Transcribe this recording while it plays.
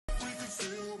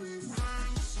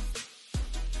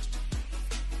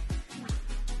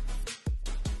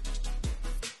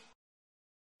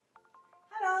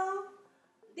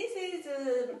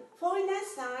foreigner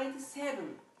side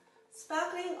 7,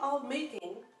 sparkling of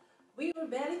meeting. We were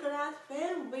very glad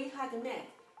when we had met.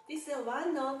 This is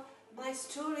one of my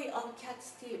story of Cat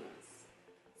Stevens.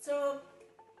 So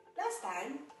last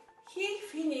time he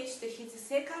finished his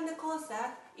second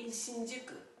concert in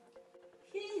Shinjuku.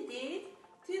 He did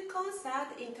 2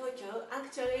 concerts in Tokyo,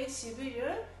 actually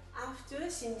Shibuya after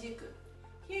Shinjuku.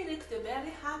 He looked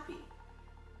very happy,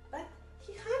 but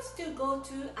he had to go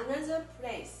to another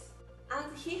place,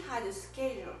 and he had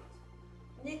scheduled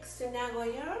next to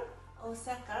Nagoya,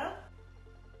 Osaka.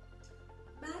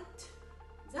 But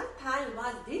that time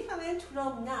was different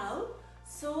from now,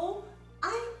 so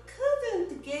I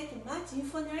couldn't get much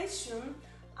information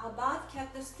about Cat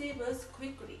Stevens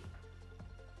quickly.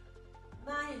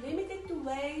 My limited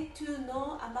way to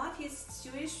know about his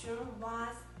situation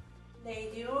was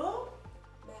radio,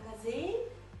 magazine,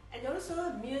 and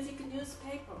also music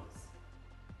newspapers.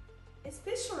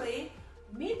 Especially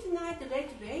Midnight Red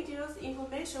Radio's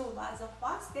information was the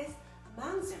fastest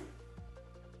among them.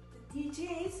 The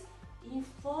DJs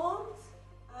informed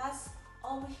us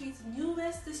of his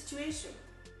newest situation.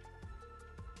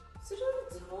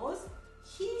 Through those,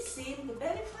 he seemed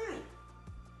very fine,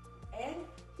 and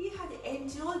he had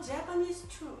enjoyed Japanese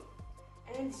too,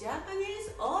 and Japanese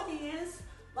audience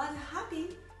was happy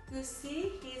to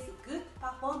see his good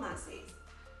performances.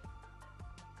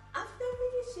 After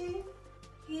finishing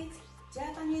his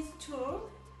Japanese tour,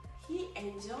 he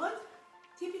enjoyed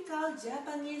typical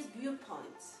Japanese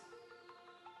viewpoints.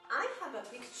 I have a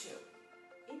picture.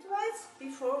 It was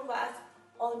before was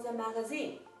on the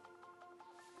magazine.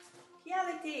 Here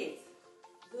it is.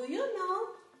 Do you know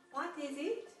what is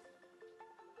it?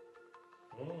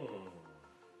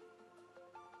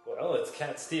 Well, it's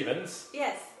Cat Stevens.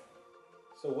 Yes.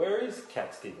 So where is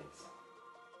Cat Stevens?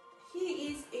 He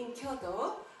is in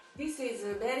Kyoto. This is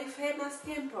a very famous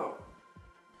temple.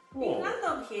 In front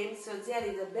of him, so there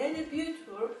is a very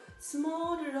beautiful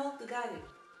small rock garden.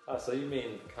 So you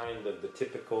mean kind of the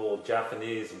typical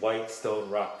Japanese white stone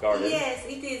rock garden? Yes,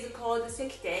 it is called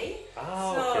sekitei.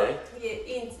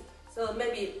 Okay. So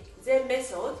maybe Zen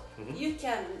method, you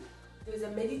can do the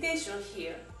meditation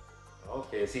here.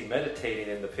 Okay, is he meditating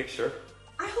in the picture?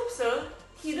 I hope so.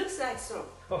 He looks like so.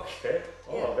 Okay.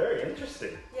 Oh, very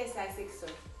interesting. Yes, I think so.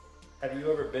 Have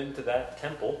you ever been to that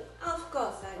temple? Of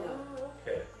course, I know. Oh,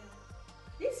 okay.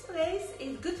 This place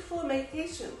is good for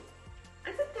meditation.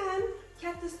 At the time,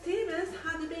 Cat Stevens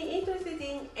had been interested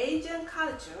in Asian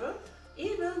culture.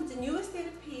 Even the newest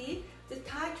LP, the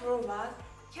title was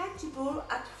Catchable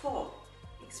at 4,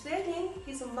 explaining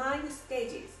his mind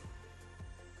stages.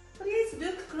 Please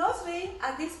look closely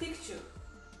at this picture.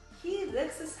 He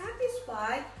looks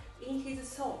satisfied in his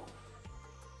soul.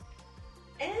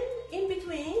 And in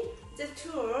between the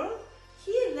tour,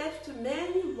 he left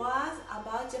many words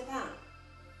about Japan.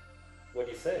 What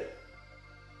do you say?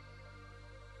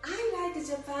 I like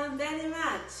Japan very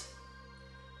much.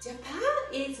 Japan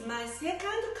is my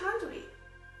second country.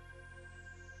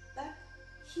 But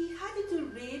he had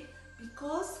to leave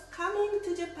because coming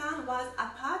to Japan was a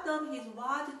part of his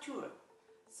world tour.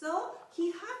 So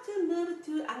he had to move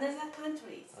to another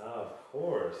country. Of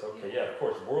course. Okay, yeah, of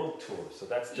course. World tour. So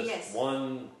that's just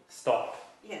one stop.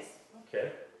 Yes.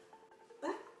 Okay.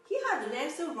 But he had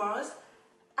left the words,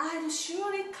 I'll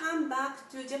surely come back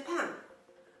to Japan.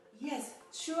 Yes,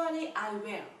 surely I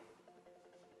will,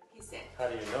 he said. How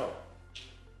do you know?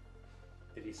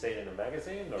 Did he say it in a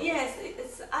magazine? Or?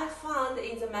 Yes, I found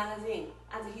in the magazine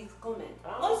as his comment.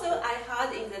 Oh, Also, okay. I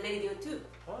heard in the radio too.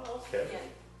 Oh, okay. Yeah,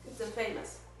 it's a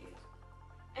famous.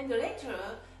 And later,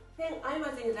 when I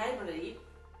was in the library,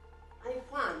 I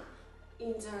found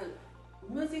in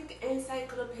the music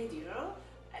encyclopedia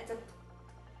as a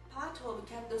part of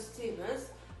Cat Stevens,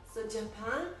 so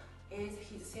Japan is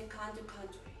his second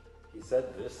country. He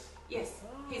said this? Yes,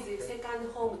 Oh, his okay. second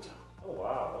hometown. Oh,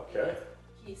 wow, okay.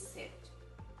 He said.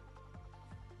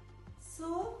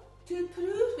 So, to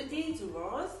prove these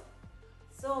words,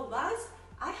 so once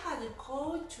I had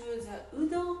called to the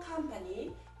Udo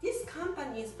company. This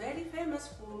company is very famous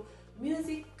for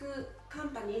music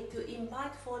company to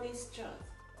invite foreign stars.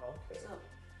 Okay. So,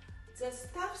 the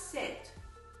staff said,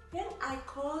 when I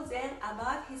called them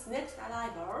about his next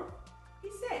arrival, he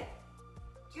said,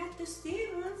 Cat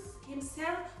Stevens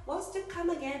himself wants to come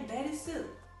again very soon,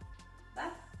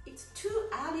 but it's too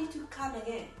early to come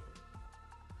again.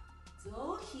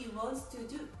 So he wants to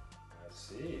do. I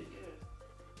see.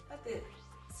 But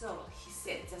so he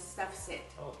said, the staff said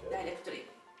directly.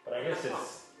 But I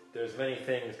guess there's many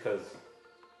things because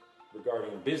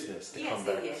regarding business to come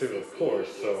back to, of course.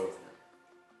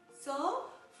 So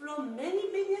from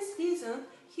many business reasons,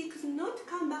 he could not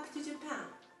come back to Japan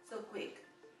so quick,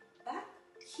 but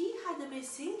he had been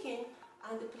thinking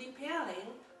and preparing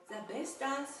the best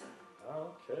answer.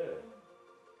 Okay.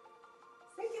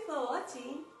 Thank you for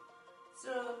watching.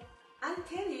 So I'll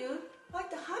tell you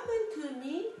what happened to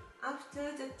me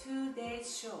after the 2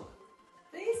 days show.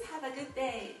 Please have a good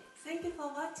day. Thank you for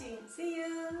watching. See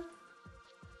you.